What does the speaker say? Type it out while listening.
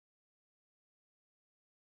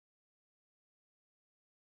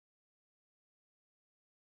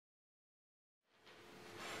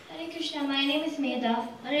name is Medha.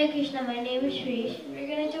 Hare Krishna, my name is Shreesh. We're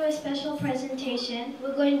going to do a special presentation.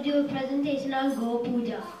 We're going to do a presentation on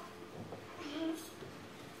Go-Puja.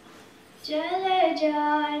 Jala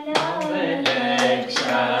jana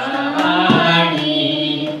lakshani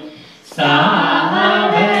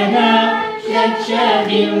Savana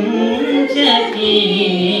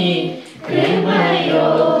lakshavimjati Krimayo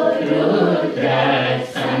rudra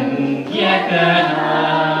sangyakaha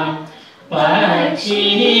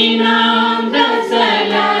Pakshinam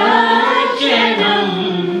dasalachanam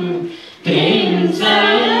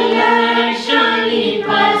Trimsalakshani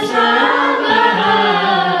pasavaha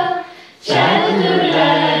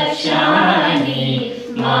Chaturlakshani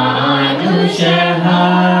manushaha.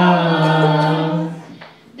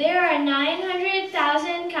 There are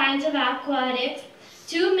 900,000 kinds of aquatics,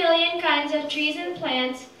 2 million kinds of trees and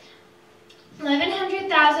plants,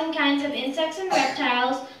 1,100,000 kinds of insects and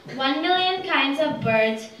reptiles, 1 million kinds of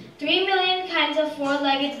birds, 3 million kinds of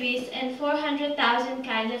four-legged beasts, and 400,000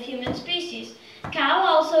 kinds of human species. Cow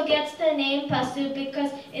also gets the name Pasu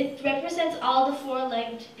because it represents all the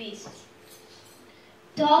four-legged beasts.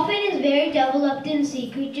 Dolphin is very developed in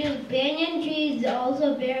sea creatures. Banyan tree is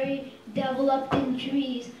also very developed in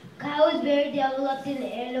trees. Cow is very developed in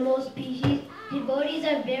animal species. Devotees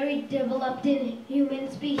are very developed in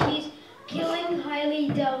human species. Killing highly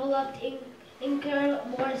developed incur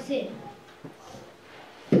more sin.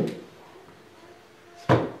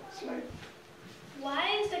 Why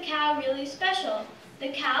is the cow really special? The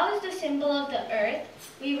cow is the symbol of the earth.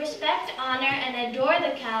 We respect, honor, and adore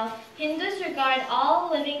the cow. Hindus regard all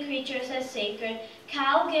living creatures as sacred.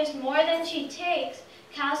 Cow gives more than she takes.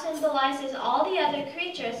 Cow symbolizes all the other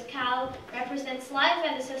creatures. Cow represents life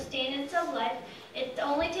and the sustenance of life. It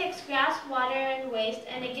only takes grass, water, and waste,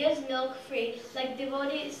 and it gives milk free, like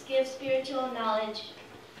devotees give spiritual knowledge.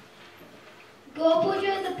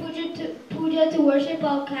 Go-Puja is the puja to worship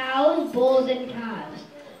all cows, bulls, and calves.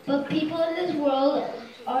 But people in this world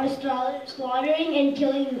are slaughtering and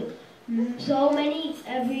killing so many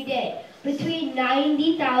every day. Between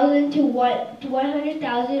 90,000 to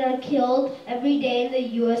 100,000 are killed every day in the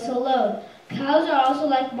U.S. alone. Cows are also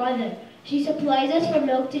like mother. She supplies us for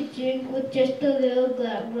milk to drink with just a little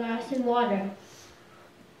grass and water.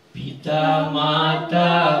 Pita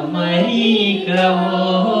mata marikravo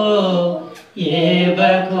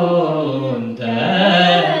eva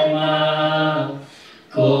kondharma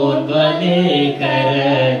kodvale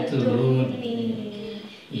karatuni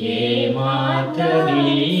ye mata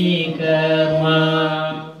vikarma.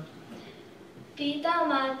 Pita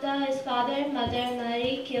Mata is father, mother,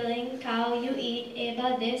 Mari, killing, cow, you eat,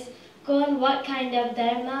 Eva, this, Kon, what kind of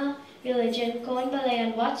dharma, religion, Kon,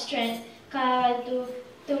 Balayan, what strength, Karatu,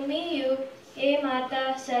 Tumi, you, E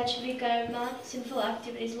Mata, such vikarma, sinful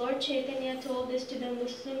activities. Lord Chaitanya told this to the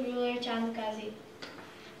Muslim ruler Chandkazi.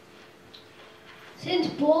 Since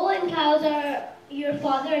bull and cows are your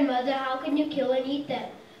father and mother, how can you kill and eat them?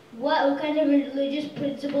 What kind of religious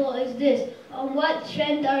principle is this? On what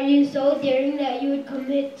strength are you so daring that you would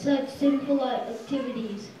commit such sinful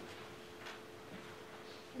activities?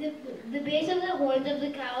 The base of the horns of the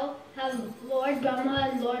cow have Lord Brahma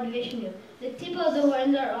and Lord Vishnu. The tip of the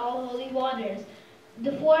horns are all holy waters.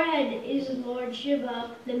 The forehead is Lord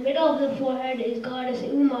Shiva. The middle of the forehead is Goddess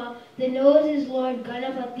Uma. The nose is Lord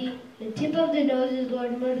Ganapati. The tip of the nose is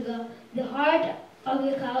Lord Murga. The heart of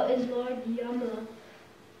the cow is Lord Yama.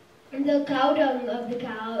 And the cow dung of the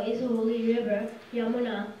cow is a holy river,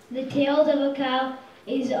 Yamuna. The tails of a cow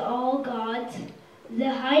is all gods. The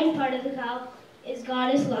hind part of the cow is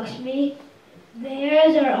Goddess Lakshmi. The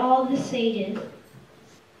hairs are all the sages.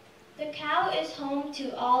 The cow is home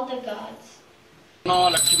to all the gods. No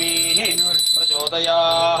Lakshmi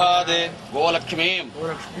Prachodayade Golakshmi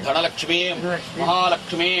Dhanalakshmi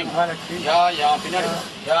Mahalakshmi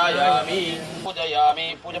Yayami Pujayami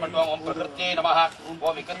Pujamatvam Om Prakriti Namaha Om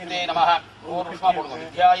Vikritte Namaha Om Rushma Purva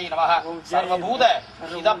Vidyayi Namaha Sarvabhuda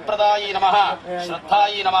Hidapradayi Namaha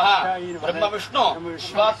Shraddhayi Namaha Brahma Vishnu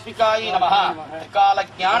Shvatmikayi Namaha Trikala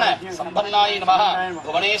Jnana Sambhannayi Namaha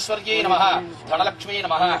Bhuvaneswaryi Namaha Dhanalakshmi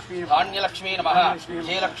Namaha Dhanyalakshmi Namaha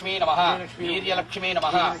Jayalakshmi Namaha Veeryalakshmi Lakshmi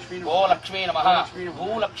Namaha, Go Lakshmi Namaha,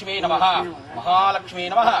 Bhu Lakshmi Namaha, Mahalakshmi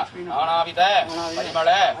Namaha, Anavita,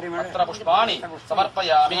 Parimale, Patra Pushpani,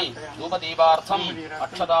 Samarpayami, Dhupadivartham,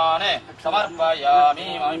 Akshadane, Samarpayami,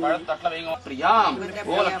 my Paratlaving Priyam,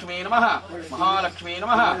 Go Lakshmi Namaha, Mahalakshmi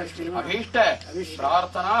Namaha, Abhishta,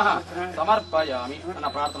 Prarthanaha, Samarpayami, and a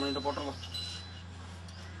Prarthana in the portal.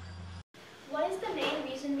 What is the main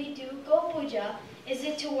reason we do Go-Puja? Is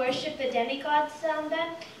it to worship the demigods down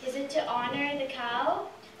there? Is it to honor the cow?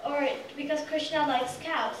 Or because Krishna likes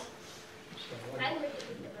cows?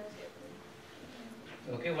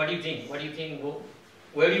 Okay, what do you think? What do you think?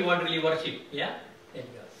 Where do you want to really worship? Yeah? There you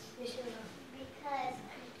go. Because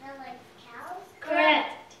Krishna likes cows.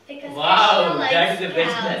 Correct. Because Wow, Krishna likes that is the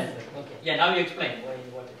best cows. answer. Okay. Yeah, now you explain.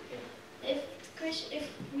 If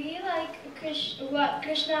we like what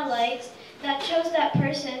Krishna likes, that shows that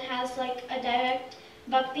person has like a direct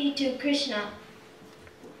bhakti to Krishna.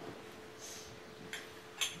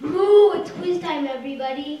 Moo! It's quiz time,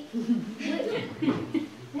 everybody.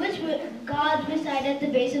 Which gods reside at the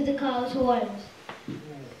base of the cow's horns?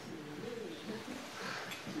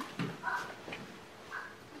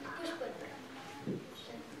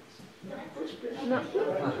 No.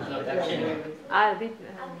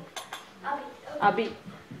 Abi.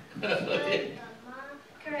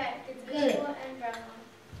 Correct. It's Good. Vishnu and Brahma.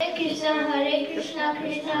 Hare Krishna,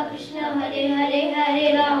 Krishna Krishna, Hare Hare,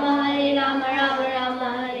 Hare Rama, Hare